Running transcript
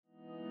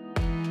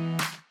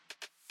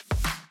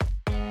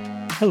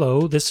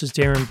Hello, this is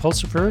Darren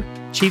Pulsifer,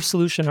 Chief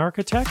Solution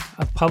Architect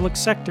of Public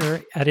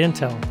Sector at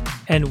Intel,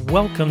 and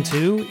welcome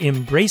to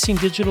Embracing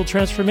Digital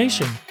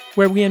Transformation,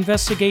 where we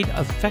investigate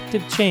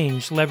effective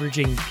change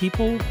leveraging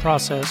people,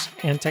 process,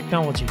 and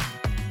technology.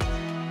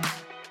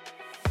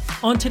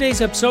 On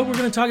today's episode, we're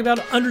going to talk about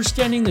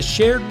understanding the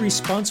shared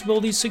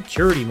responsibility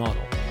security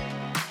model.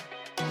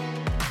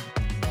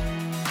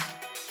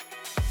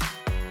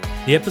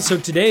 The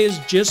episode today is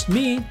just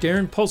me,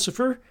 Darren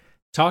Pulsifer,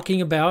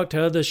 talking about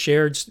the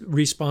shared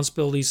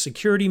responsibility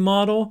security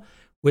model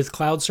with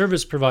cloud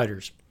service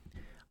providers.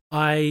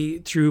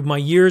 Through my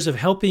years of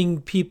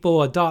helping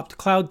people adopt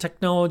cloud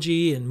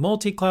technology and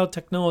multi-cloud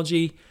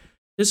technology,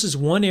 this is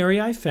one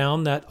area I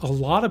found that a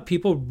lot of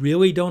people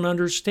really don't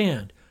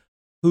understand.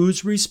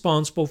 Who's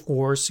responsible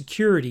for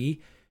security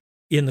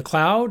in the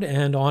cloud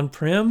and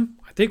on-prem?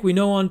 I think we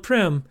know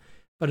on-prem,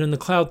 but in the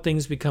cloud,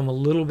 things become a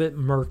little bit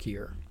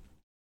murkier.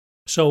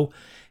 So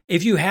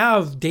if you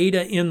have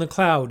data in the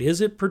cloud, is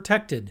it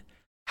protected?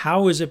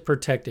 How is it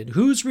protected?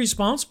 Who's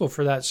responsible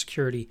for that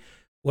security?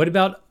 What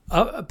about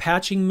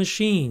patching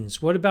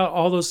machines? What about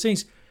all those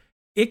things?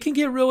 It can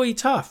get really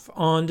tough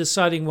on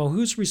deciding, well,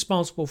 who's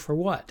responsible for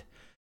what?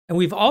 And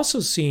we've also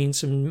seen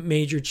some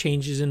major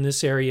changes in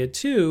this area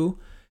too,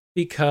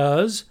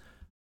 because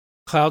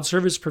cloud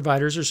service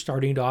providers are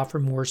starting to offer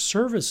more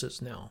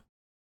services now,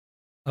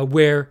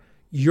 where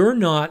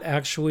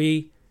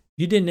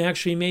you didn't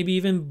actually maybe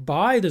even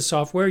buy the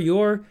software,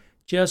 you're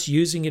just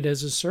using it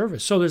as a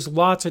service. So there's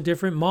lots of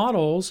different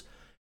models.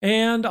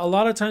 And a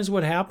lot of times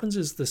what happens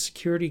is the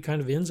security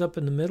kind of ends up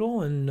in the middle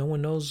and no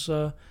one knows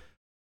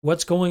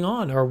what's going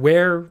on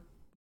or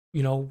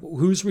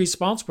who's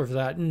responsible for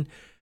that. And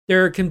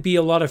there can be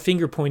a lot of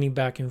finger pointing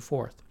back and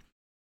forth.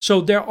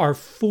 So there are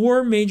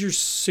four major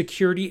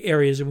security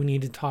areas that we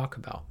need to talk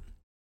about.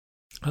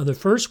 The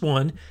first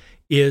one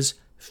is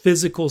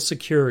physical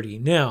security.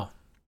 Now,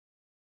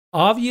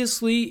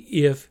 obviously,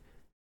 if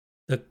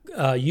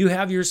you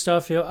have your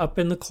stuff up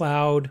in the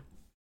cloud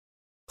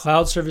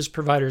service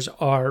providers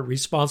are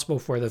responsible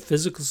for the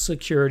physical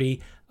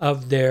security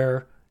of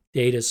their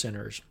data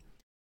centers.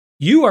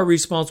 You are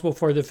responsible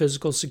for the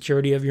physical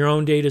security of your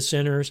own data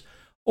centers,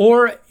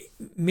 or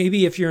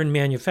maybe if you're in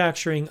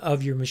manufacturing,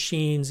 of your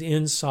machines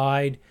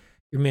inside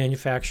your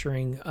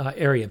manufacturing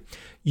area.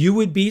 You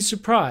would be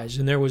surprised,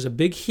 and there was a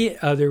big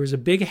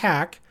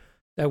hack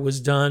that was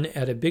done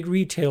at a big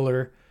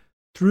retailer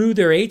through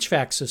their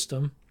HVAC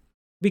system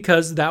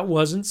because that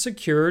wasn't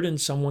secured, and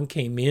someone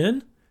came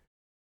in,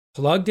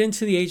 plugged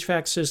into the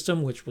HVAC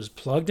system, which was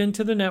plugged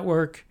into the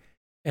network,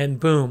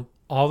 and boom,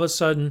 all of a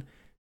sudden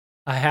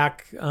a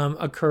hack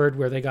occurred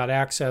where they got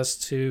access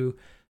to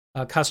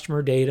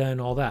customer data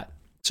and all that.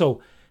 So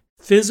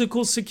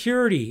physical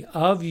security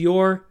of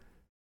your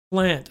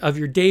plant, of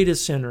your data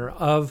center,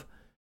 of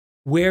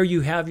where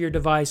you have your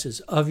devices,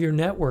 of your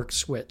network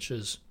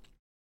switches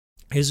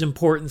is an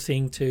important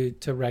thing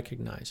to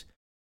recognize.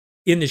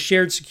 In the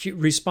shared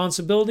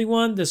responsibility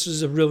one, this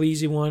is a real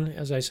easy one.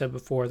 As I said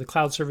before, the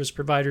cloud service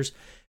providers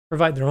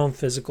provide their own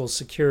physical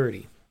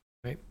security.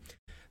 Right?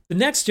 The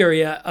next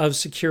area of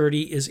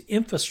security is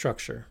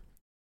infrastructure.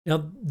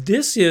 Now,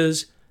 this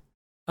is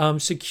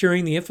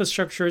securing the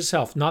infrastructure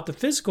itself, not the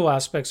physical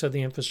aspects of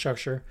the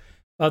infrastructure,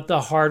 but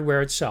the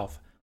hardware itself.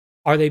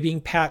 Are they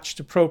being patched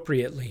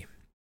appropriately?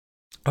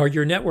 Are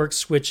your network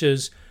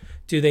switches,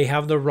 do they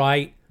have the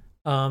right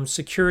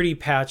security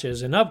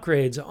patches and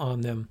upgrades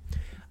on them?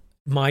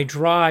 My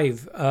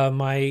drive,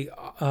 my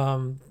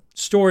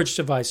storage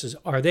devices,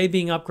 are they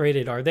being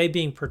upgraded? Are they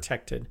being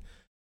protected?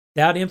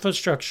 That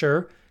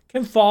infrastructure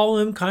can fall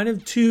in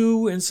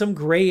in some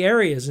gray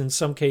areas in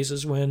some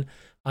cases when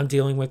I'm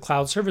dealing with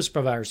cloud service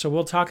providers. So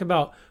we'll talk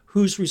about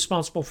who's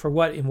responsible for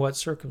what in what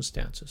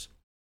circumstances.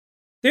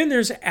 Then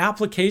there's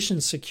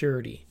application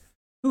security.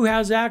 Who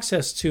has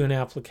access to an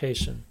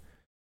application?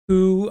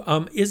 Who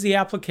is the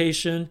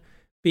application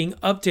being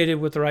updated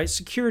with the right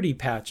security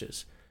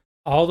patches?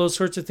 All those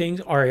sorts of things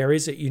are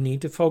areas that you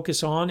need to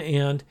focus on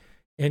and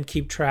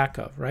keep track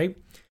of, right?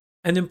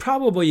 And then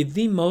probably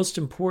the most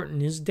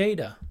important is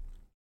data.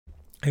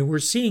 And we're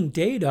seeing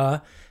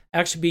data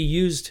actually be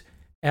used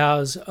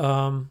as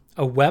a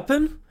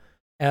weapon,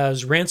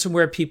 as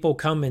ransomware people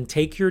come and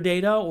take your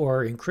data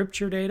or encrypt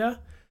your data.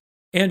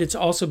 And it's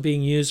also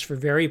being used for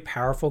very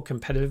powerful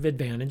competitive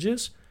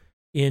advantages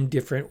in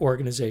different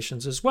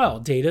organizations as well.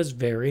 Data is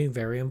very,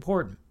 very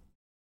important.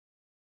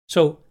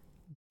 So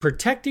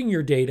protecting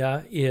your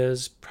data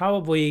is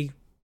probably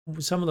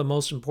some of the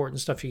most important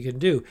stuff you can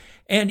do.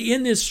 And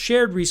in this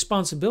shared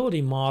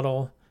responsibility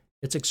model,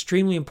 it's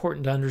extremely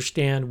important to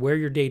understand where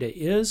your data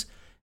is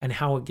and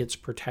how it gets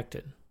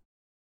protected.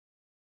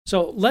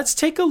 So let's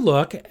take a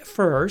look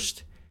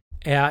first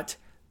at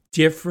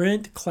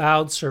different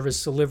cloud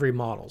service delivery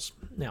models.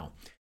 Now,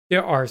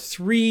 there are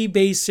three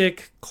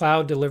basic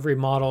cloud delivery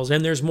models,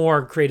 and there's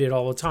more created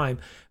all the time.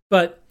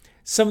 But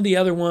some of the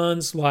other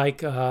ones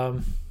like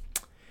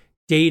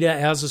data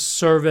as a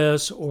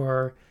service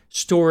or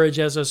storage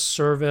as a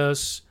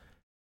service,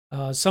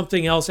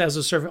 something else as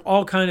a service,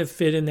 all kind of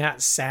fit in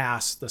that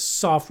SaaS, the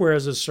software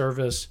as a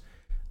service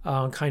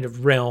kind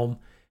of realm,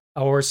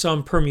 or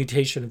some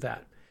permutation of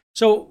that.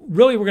 So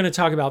really, we're going to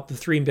talk about the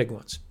three big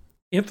ones: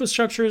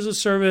 infrastructure as a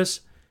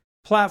service,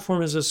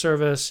 platform as a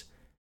service,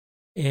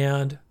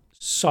 and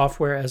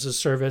software as a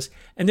service.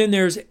 And then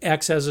there's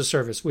X as a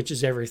service, which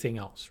is everything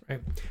else, right?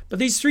 But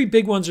these three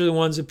big ones are the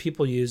ones that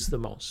people use the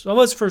most. So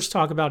let's first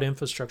talk about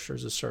infrastructure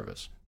as a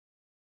service.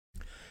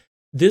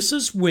 This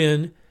is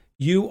when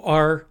you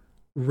are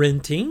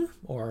renting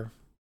or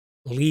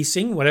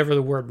leasing, whatever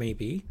the word may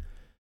be,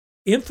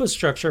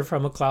 infrastructure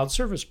from a cloud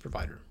service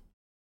provider.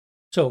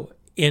 So,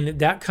 and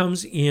that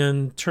comes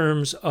in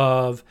terms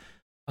of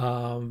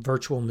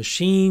virtual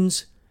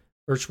machines,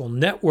 virtual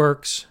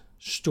networks,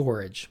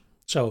 storage.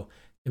 So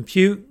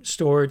compute,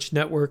 storage,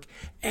 network.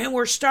 And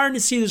we're starting to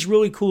see this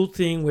really cool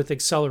thing with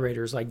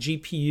accelerators like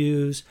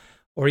GPUs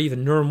or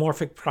even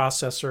neuromorphic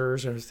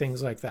processors or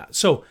things like that.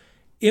 So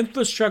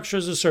infrastructure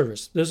as a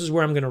service. This is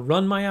where I'm going to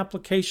run my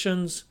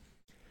applications.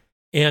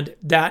 And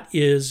that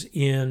is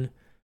in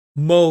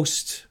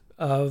most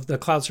of the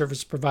cloud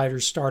service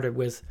providers started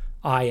with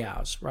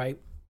IaaS, right?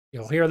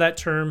 You'll hear that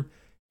term,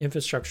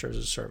 infrastructure as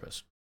a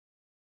service.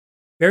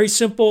 Very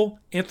simple,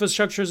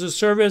 infrastructure as a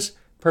service,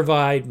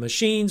 provide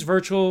machines,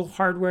 virtual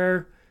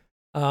hardware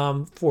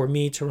for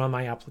me to run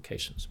my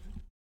applications.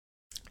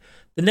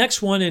 The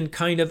next one, and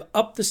kind of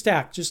up the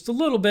stack just a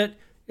little bit,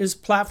 is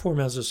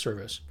platform as a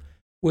service.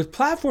 With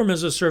platform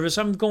as a service,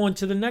 I'm going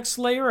to the next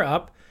layer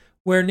up,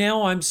 where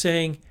now I'm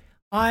saying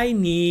I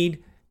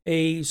need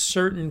a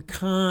certain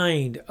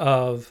kind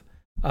of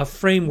a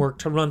framework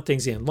to run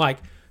things in. Like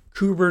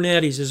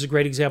Kubernetes is a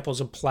great example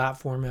as a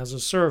platform as a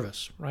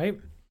service, right?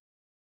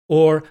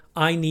 Or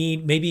I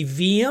need maybe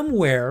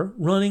VMware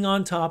running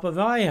on top of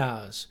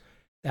IaaS.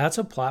 That's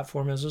a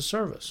platform as a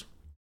service,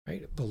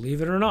 right?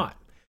 Believe it or not,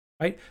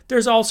 right?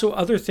 There's also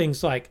other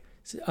things like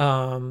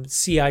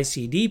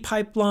CI/CD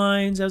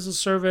pipelines as a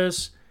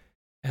service.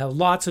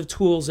 Lots of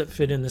tools that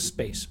fit in this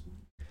space.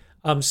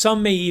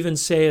 Some may even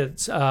say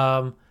it's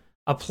a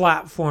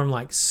platform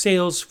like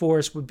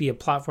Salesforce would be a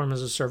platform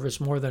as a service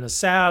more than a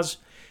SaaS.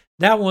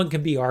 That one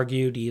can be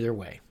argued either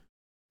way.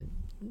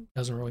 It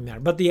doesn't really matter.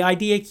 But the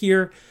idea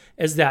here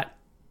is that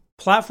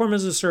platform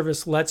as a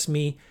service lets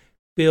me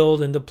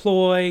build and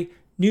deploy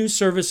new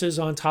services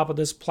on top of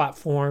this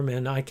platform,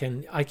 and I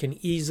can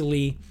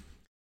easily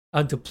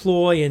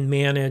deploy and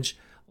manage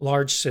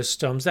large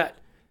systems that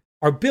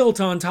are built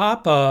on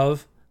top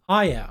of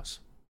IaaS.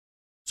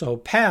 So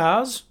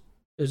PaaS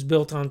is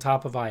built on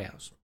top of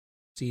IaaS.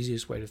 It's the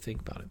easiest way to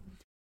think about it.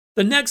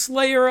 The next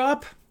layer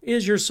up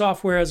is your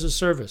software as a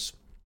service.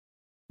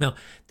 Now,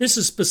 this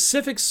is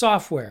specific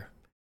software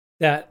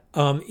that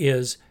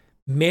is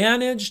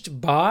managed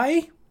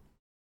by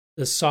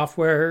the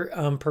software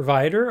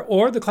provider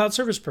or the cloud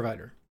service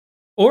provider.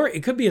 Or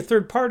it could be a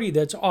third party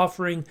that's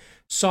offering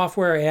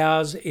software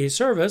as a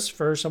service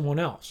for someone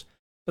else.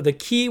 But the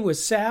key with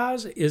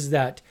SaaS is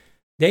that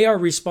they are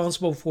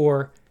responsible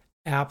for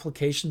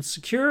application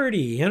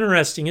security.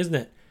 Interesting, isn't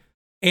it?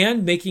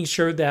 And making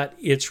sure that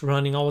it's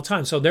running all the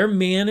time. So they're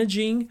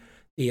managing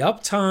the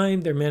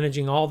uptime. They're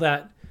managing all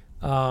that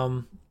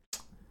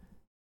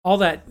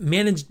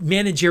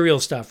managerial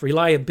stuff,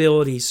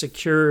 reliability,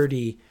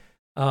 security,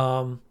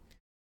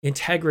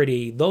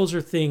 integrity. Those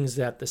are things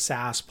that the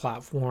SaaS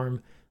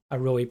platform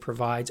really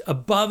provides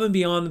above and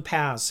beyond the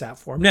PaaS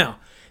platform. Now,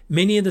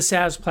 many of the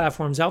SaaS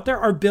platforms out there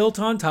are built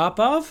on top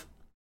of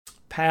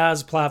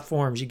PaaS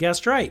platforms. You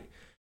guessed right.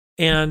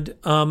 And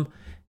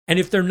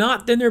if they're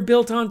not, then they're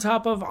built on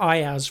top of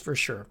IaaS for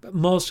sure. But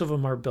most of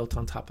them are built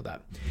on top of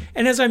that.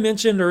 And as I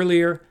mentioned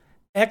earlier,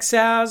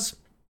 XaaS,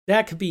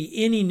 that could be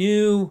any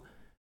new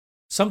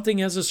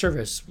something as a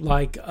service,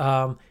 like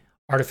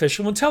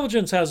artificial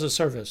intelligence as a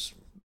service.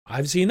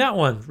 I've seen that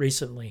one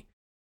recently.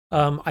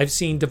 I've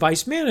seen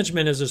device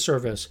management as a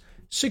service,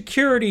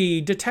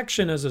 security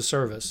detection as a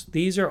service.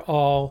 These are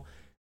all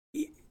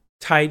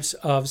types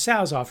of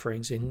SaaS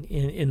offerings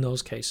in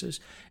those cases.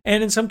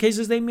 And in some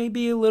cases, they may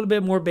be a little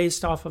bit more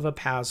based off of a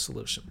PaaS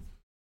solution.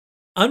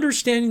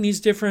 Understanding these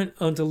different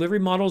delivery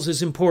models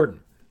is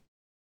important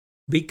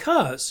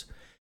because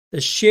the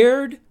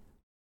shared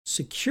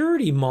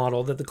security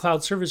model that the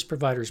cloud service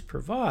providers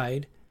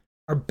provide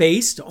are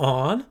based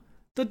on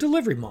the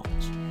delivery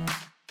models.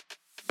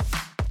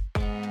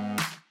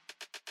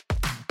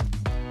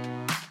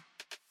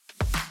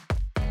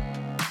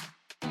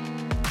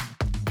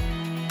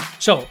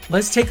 So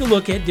let's take a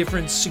look at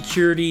different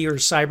security or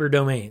cyber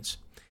domains.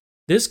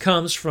 This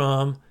comes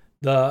from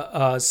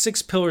the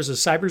 6 pillars of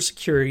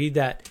cybersecurity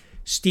that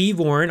Steve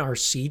Warren, our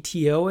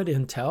CTO at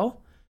Intel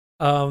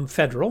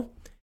Federal,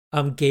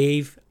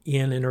 gave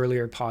in an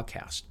earlier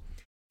podcast.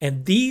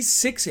 And these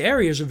 6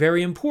 areas are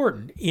very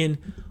important in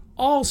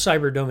all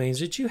cyber domains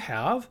that you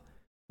have,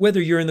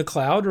 whether you're in the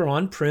cloud or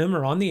on-prem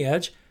or on the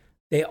edge.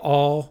 They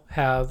all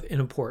have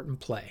an important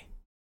play.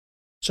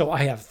 So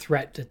I have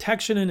threat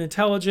detection and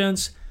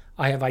intelligence.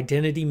 I have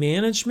identity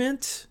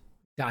management,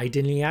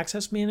 identity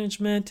access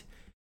management,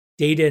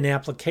 data and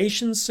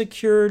application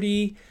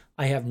security.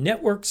 I have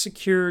network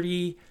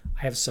security,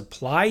 I have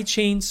supply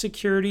chain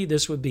security.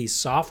 This would be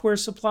software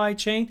supply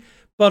chain,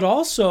 but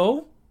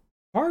also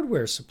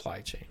hardware supply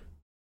chain.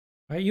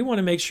 Right? You want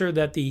to make sure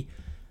that the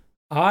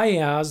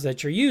IaaS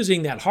that you're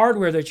using, that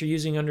hardware that you're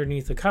using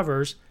underneath the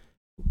covers,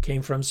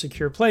 came from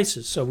secure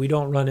places. So we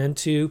don't run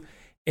into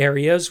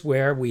areas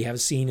where we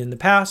have seen in the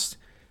past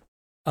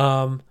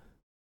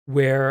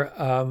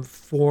where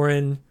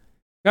foreign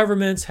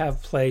governments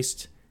have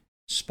placed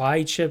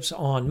spy chips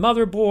on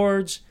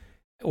motherboards,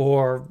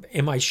 or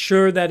am I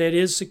sure that it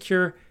is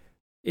secure?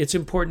 It's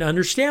important to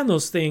understand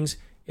those things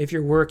if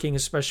you're working,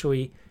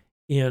 especially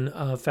in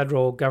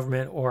federal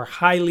government or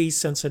highly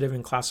sensitive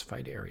and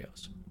classified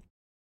areas.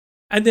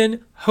 And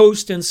then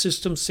host and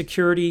system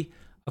security.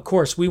 Of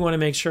course, we want to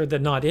make sure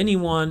that not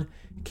anyone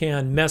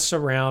can mess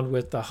around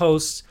with the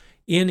hosts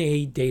in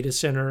a data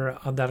center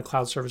that a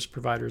cloud service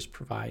provider is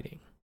providing.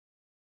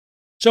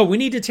 So we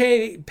need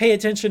to pay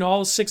attention to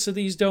all 6 of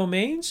these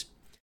domains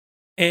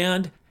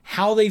and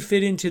how they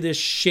fit into this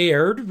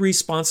shared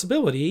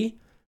responsibility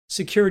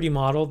security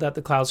model that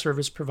the cloud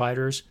service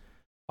providers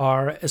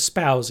are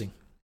espousing.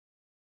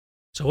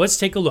 So let's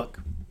take a look.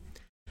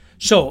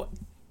 So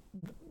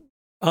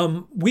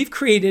we've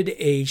created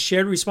a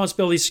shared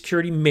responsibility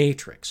security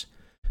matrix.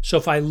 So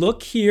if I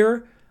look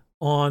here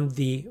on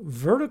the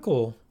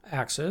vertical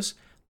axis,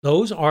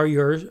 those are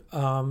your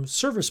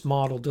service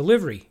model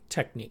delivery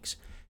techniques.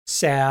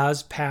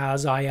 SaaS,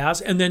 PaaS,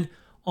 IaaS, and then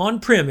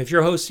on-prem if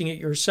you're hosting it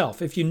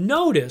yourself. If you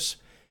notice,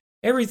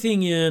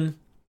 everything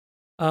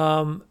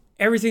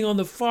on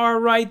the far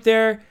right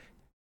there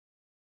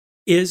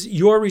is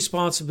your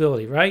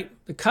responsibility, right?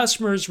 The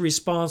customer is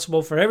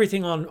responsible for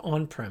everything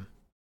on-prem,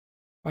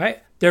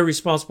 right? They're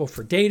responsible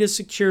for data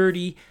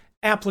security,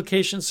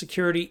 application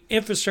security,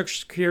 infrastructure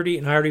security,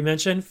 and I already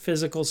mentioned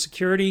physical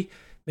security.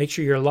 Make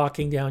sure you're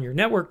locking down your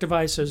network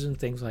devices and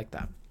things like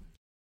that.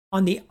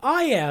 On the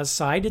IaaS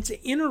side, it's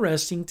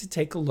interesting to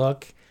take a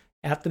look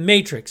at the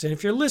matrix. And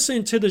if you're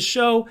listening to the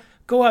show,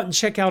 go out and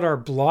check out our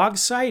blog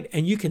site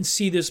and you can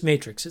see this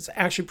matrix. It's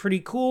actually pretty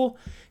cool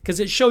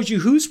because it shows you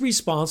who's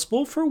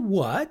responsible for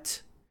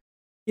what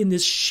in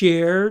this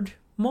shared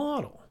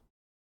model.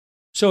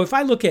 So if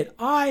I look at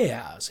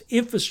IaaS,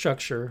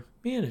 infrastructure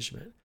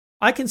management,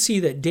 I can see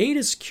that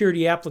data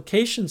security,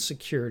 application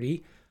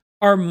security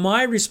are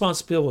my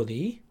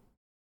responsibility,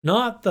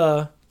 not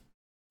the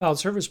cloud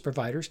service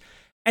providers.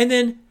 And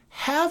then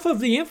half of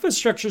the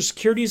infrastructure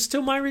security is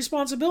still my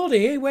responsibility.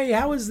 Hey, wait,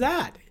 how is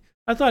that?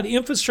 I thought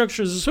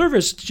infrastructure as a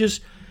service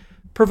just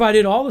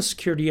provided all the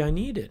security I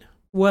needed.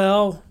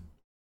 Well,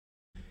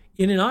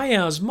 in an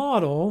IaaS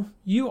model,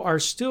 you are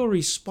still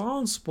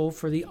responsible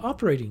for the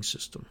operating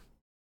system.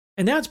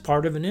 And that's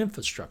part of an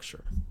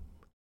infrastructure.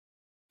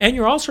 And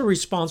you're also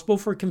responsible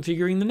for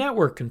configuring the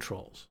network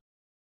controls.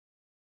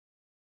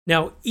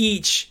 Now,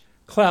 each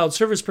cloud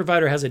service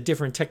provider has a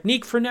different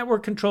technique for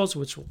network controls,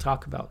 which we'll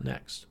talk about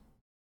next.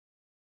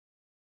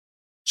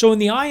 So in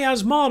the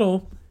IaaS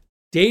model,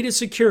 data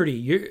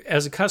security,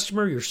 as a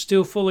customer, you're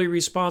still fully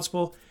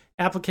responsible.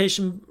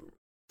 Application,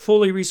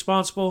 fully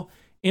responsible.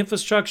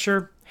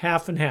 Infrastructure,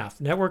 half and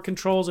half. Network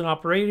controls and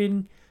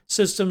operating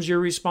systems, you're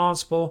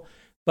responsible.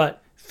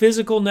 But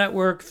physical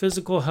network,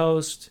 physical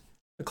host,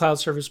 the cloud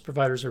service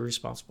providers are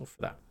responsible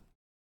for that.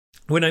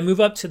 When I move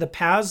up to the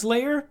PaaS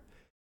layer,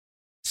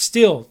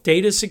 still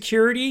data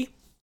security,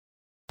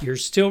 you're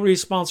still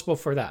responsible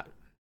for that.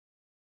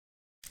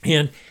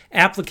 And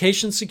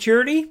application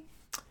security,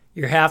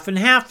 you're half and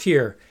half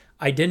here.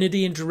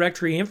 Identity and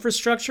directory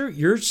infrastructure,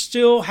 you're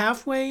still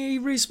halfway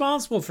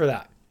responsible for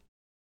that.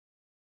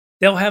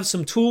 They'll have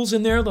some tools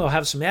in there. They'll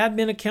have some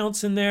admin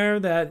accounts in there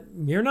that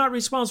you're not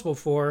responsible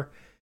for,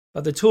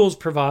 but the tools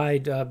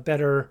provide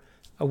a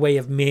way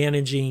of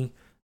managing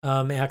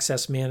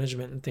access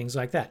management and things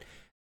like that.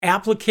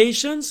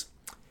 Applications,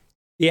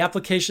 the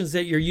applications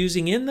that you're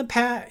using in the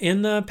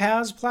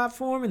PaaS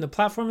platform, in the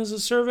platform as a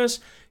service,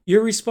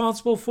 you're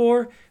responsible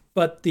for,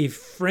 but the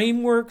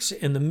frameworks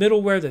and the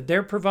middleware that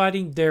they're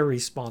providing, they're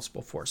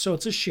responsible for. So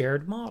it's a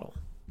shared model.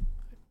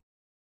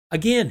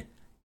 Again,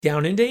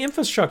 down into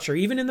infrastructure,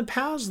 even in the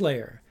PaaS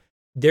layer,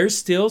 there's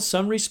still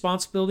some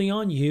responsibility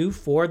on you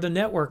for the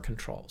network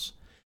controls.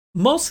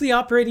 Most of the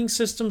operating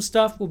system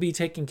stuff will be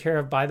taken care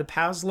of by the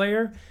PaaS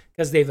layer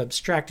because they've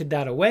abstracted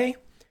that away.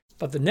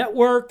 But the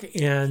network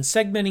and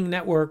segmenting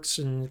networks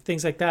and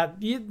things like that,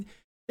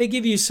 they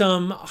give you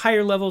some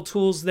higher level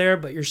tools there,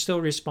 but you're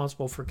still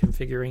responsible for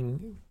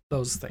configuring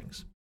those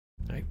things.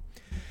 Right?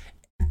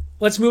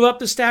 Let's move up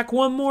the stack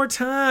one more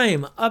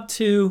time, up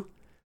to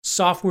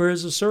software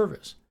as a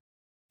service.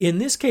 In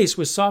this case,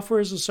 with software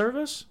as a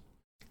service,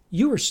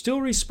 you are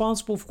still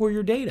responsible for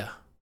your data.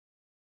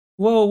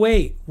 Whoa,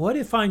 wait, what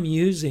if I'm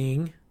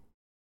using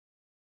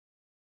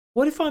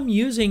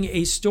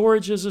a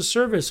storage as a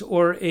service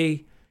or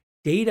a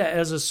data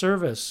as a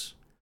service,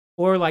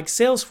 or like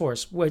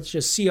Salesforce, which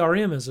is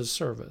CRM as a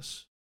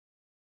service?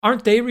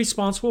 Aren't they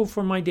responsible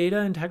for my data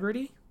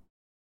integrity?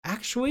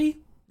 Actually,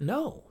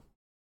 no.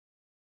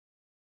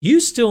 You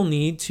still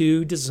need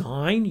to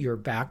design your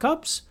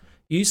backups.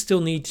 You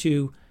still need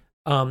to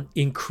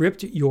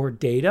encrypt your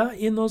data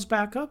in those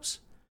backups,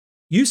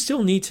 you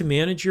still need to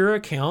manage your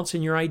accounts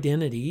and your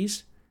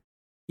identities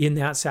in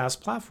that SaaS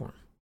platform.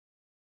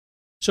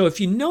 So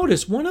if you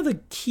notice, one of the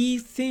key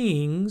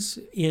things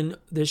in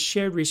this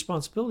shared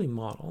responsibility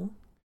model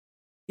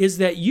is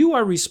that you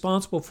are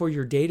responsible for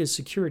your data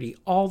security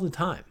all the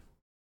time,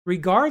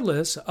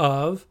 regardless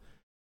of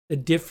the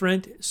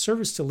different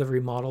service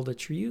delivery model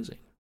that you're using.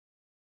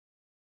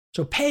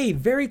 So pay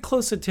very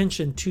close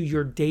attention to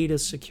your data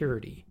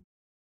security.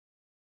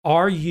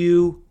 Are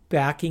you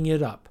backing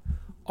it up?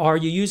 Are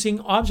you using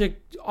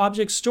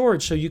object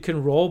storage so you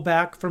can roll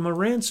back from a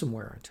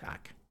ransomware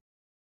attack?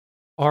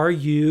 Are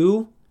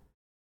you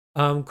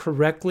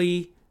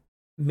correctly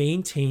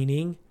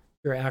maintaining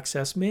your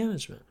access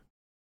management?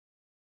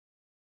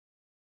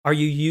 Are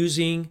you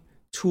using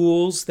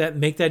tools that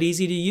make that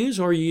easy to use,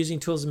 or are you using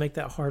tools that make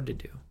that hard to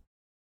do?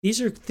 These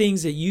are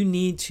things that you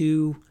need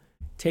to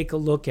take a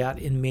look at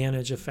and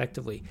manage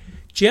effectively.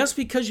 Just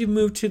because you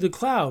move to the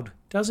cloud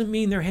doesn't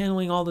mean they're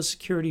handling all the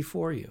security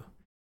for you.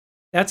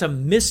 That's a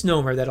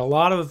misnomer that a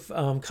lot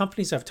of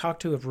companies I've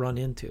talked to have run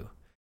into.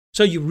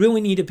 So you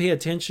really need to pay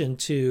attention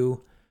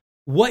to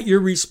what you're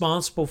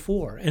responsible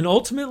for. And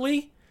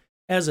ultimately,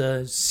 as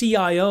a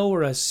CIO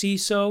or a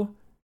CISO,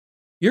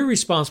 you're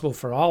responsible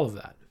for all of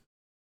that.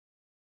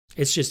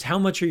 It's just how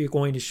much are you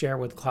going to share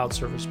with cloud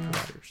service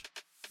providers?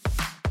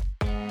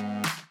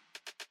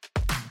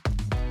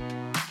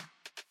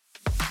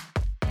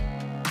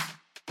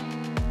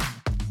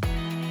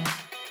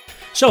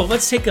 So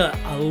let's take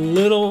a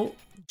little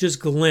just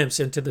glimpse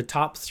into the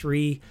top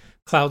 3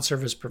 cloud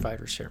service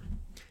providers here.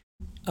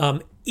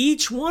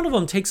 Each one of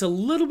them takes a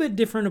little bit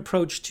different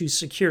approach to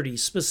security,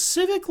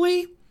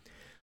 specifically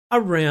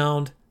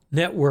around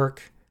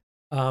network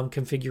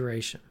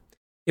configuration.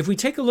 If we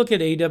take a look at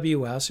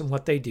AWS and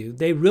what they do,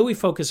 they really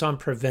focus on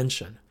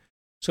prevention.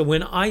 So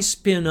when I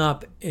spin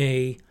up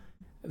a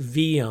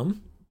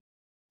VM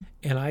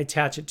and I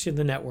attach it to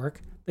the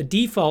network, the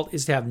default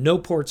is to have no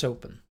ports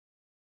open.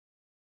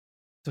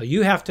 So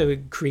you have to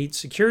create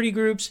security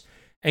groups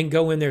and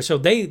go in there. So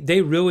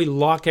they really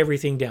lock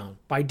everything down.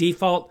 By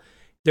default,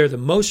 they're the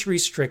most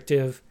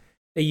restrictive.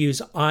 They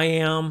use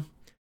IAM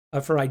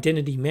for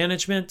identity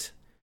management,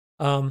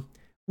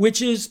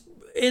 which is,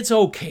 it's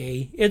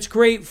okay. It's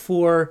great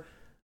for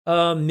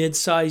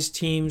mid-sized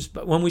teams,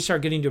 but when we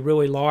start getting to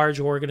really large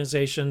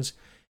organizations,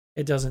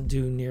 it doesn't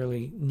do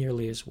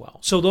nearly as well.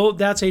 So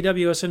that's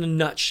AWS in a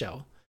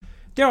nutshell.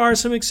 There are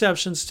some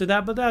exceptions to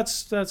that, but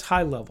that's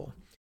high level.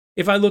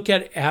 If I look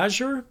at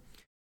Azure,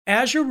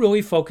 Azure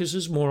really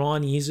focuses more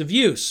on ease of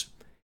use.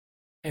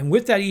 And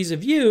with that ease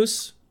of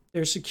use,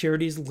 their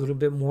security is a little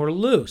bit more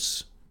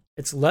loose.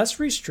 It's less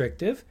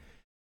restrictive.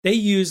 They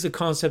use the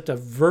concept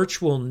of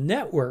virtual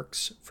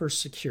networks for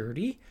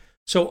security.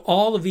 So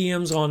all the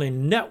VMs on a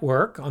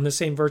network, on the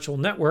same virtual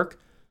network,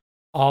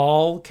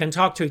 all can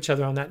talk to each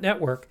other on that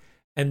network.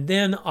 And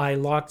then I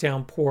lock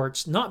down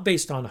ports, not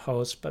based on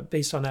hosts, but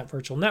based on that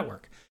virtual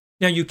network.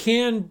 Now you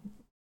can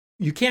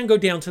go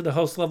down to the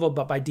host level,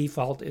 but by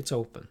default, it's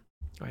open,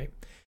 right?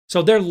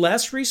 So they're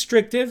less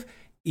restrictive,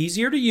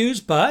 easier to use,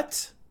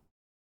 but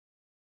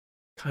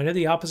kind of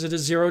the opposite of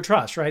zero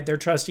trust, right? They're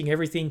trusting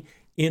everything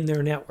in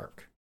their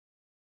network.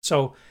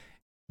 So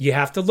you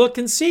have to look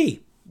and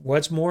see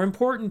what's more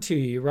important to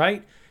you,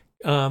 right?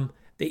 The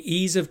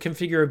ease of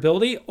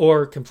configurability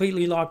or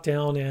completely locked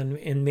down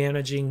and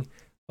managing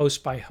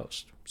host by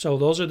host. So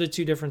those are the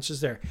 2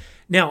 differences there.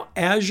 Now,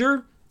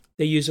 Azure,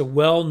 they use a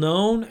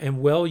well-known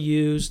and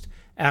well-used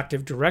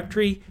Active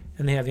Directory,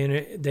 and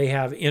they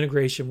have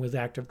integration with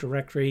Active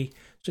Directory.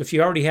 So if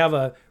you already have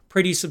a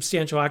pretty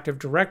substantial Active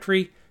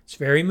Directory, it's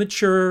very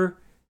mature,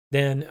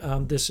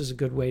 then this is a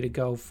good way to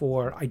go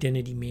for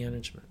identity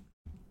management.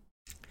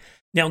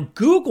 Now,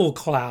 Google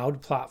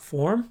Cloud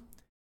Platform,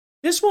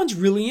 this one's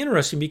really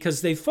interesting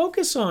because they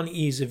focus on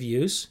ease of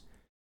use,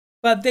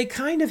 but they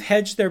kind of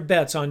hedge their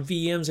bets on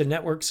VMs and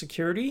network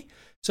security.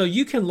 So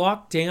you can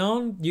lock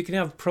down, you can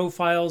have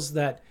profiles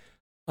that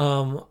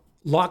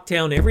lock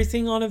down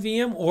everything on a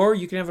VM, or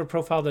you can have a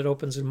profile that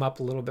opens them up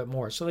a little bit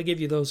more. So they give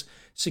you those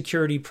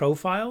security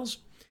profiles.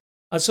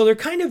 So they're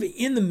kind of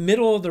in the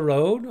middle of the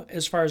road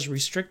as far as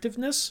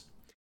restrictiveness.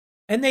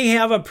 And they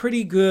have a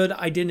pretty good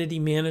identity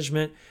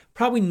management,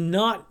 probably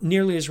not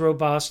nearly as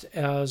robust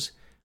as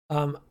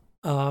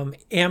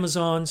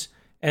Amazon's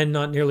and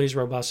not nearly as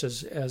robust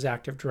as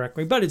Active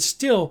Directory, but it's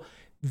still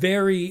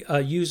very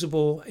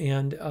usable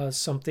and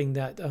something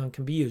that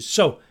can be used.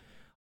 So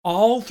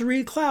all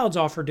 3 clouds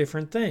offer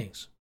different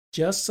things,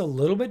 just a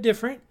little bit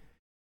different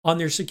on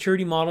their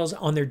security models,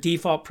 on their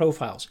default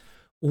profiles.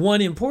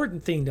 One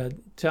important thing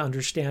to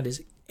understand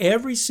is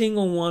every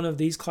single one of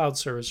these cloud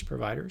service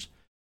providers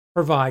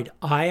provide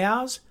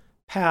IaaS,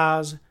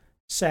 PaaS,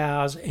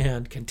 SaaS,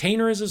 and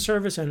container as a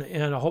service, and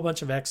a whole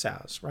bunch of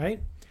XaaS,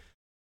 right?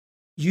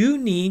 You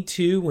need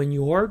to, when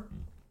you're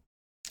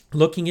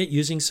looking at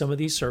using some of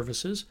these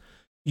services,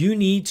 you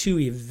need to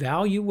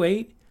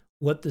evaluate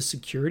what the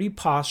security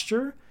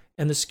posture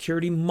and the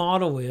security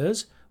model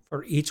is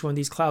for each one of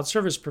these cloud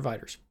service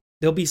providers.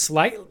 There'll be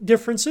slight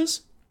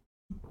differences,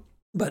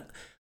 but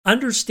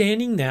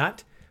understanding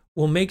that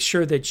will make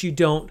sure that you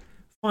don't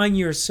find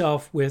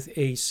yourself with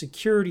a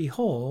security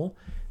hole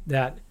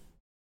that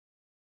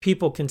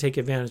people can take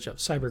advantage of.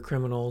 Cyber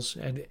criminals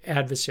and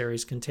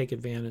adversaries can take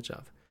advantage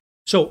of.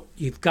 So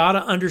you've got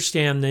to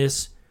understand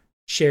this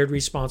shared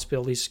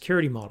responsibility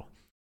security model.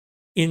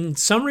 In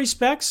some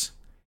respects,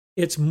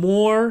 it's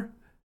more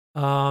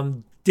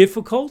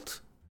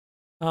difficult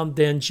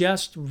than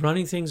just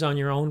running things on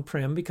your own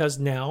prem, because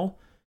now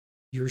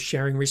you're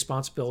sharing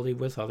responsibility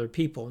with other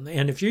people.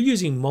 And if you're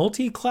using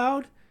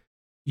multi-cloud,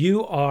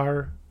 you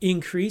are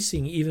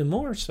increasing even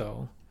more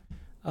so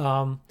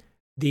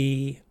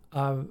the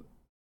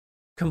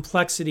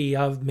complexity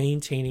of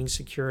maintaining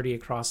security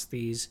across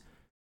these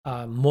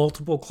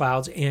multiple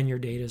clouds and your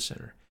data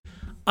center.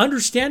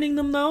 Understanding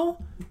them, though,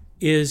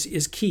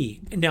 is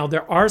key. Now,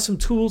 there are some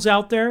tools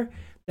out there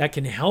that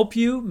can help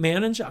you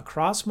manage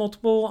across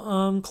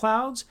multiple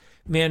clouds,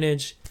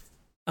 manage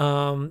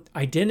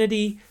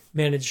identity,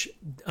 manage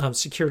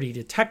security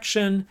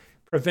detection,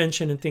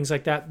 prevention, and things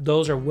like that.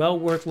 Those are well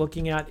worth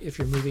looking at if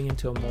you're moving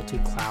into a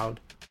multi-cloud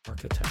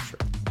architecture.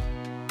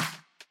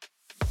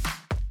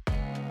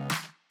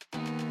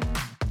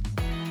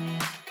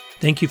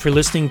 Thank you for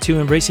listening to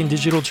Embracing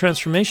Digital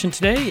Transformation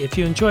today. If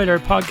you enjoyed our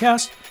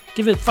podcast,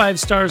 give it 5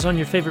 stars on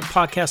your favorite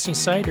podcasting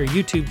site or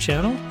YouTube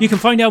channel. You can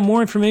find out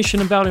more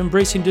information about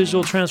Embracing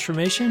Digital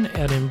Transformation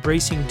at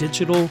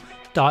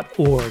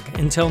embracingdigital.org.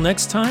 Until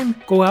next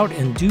time, go out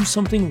and do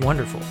something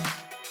wonderful.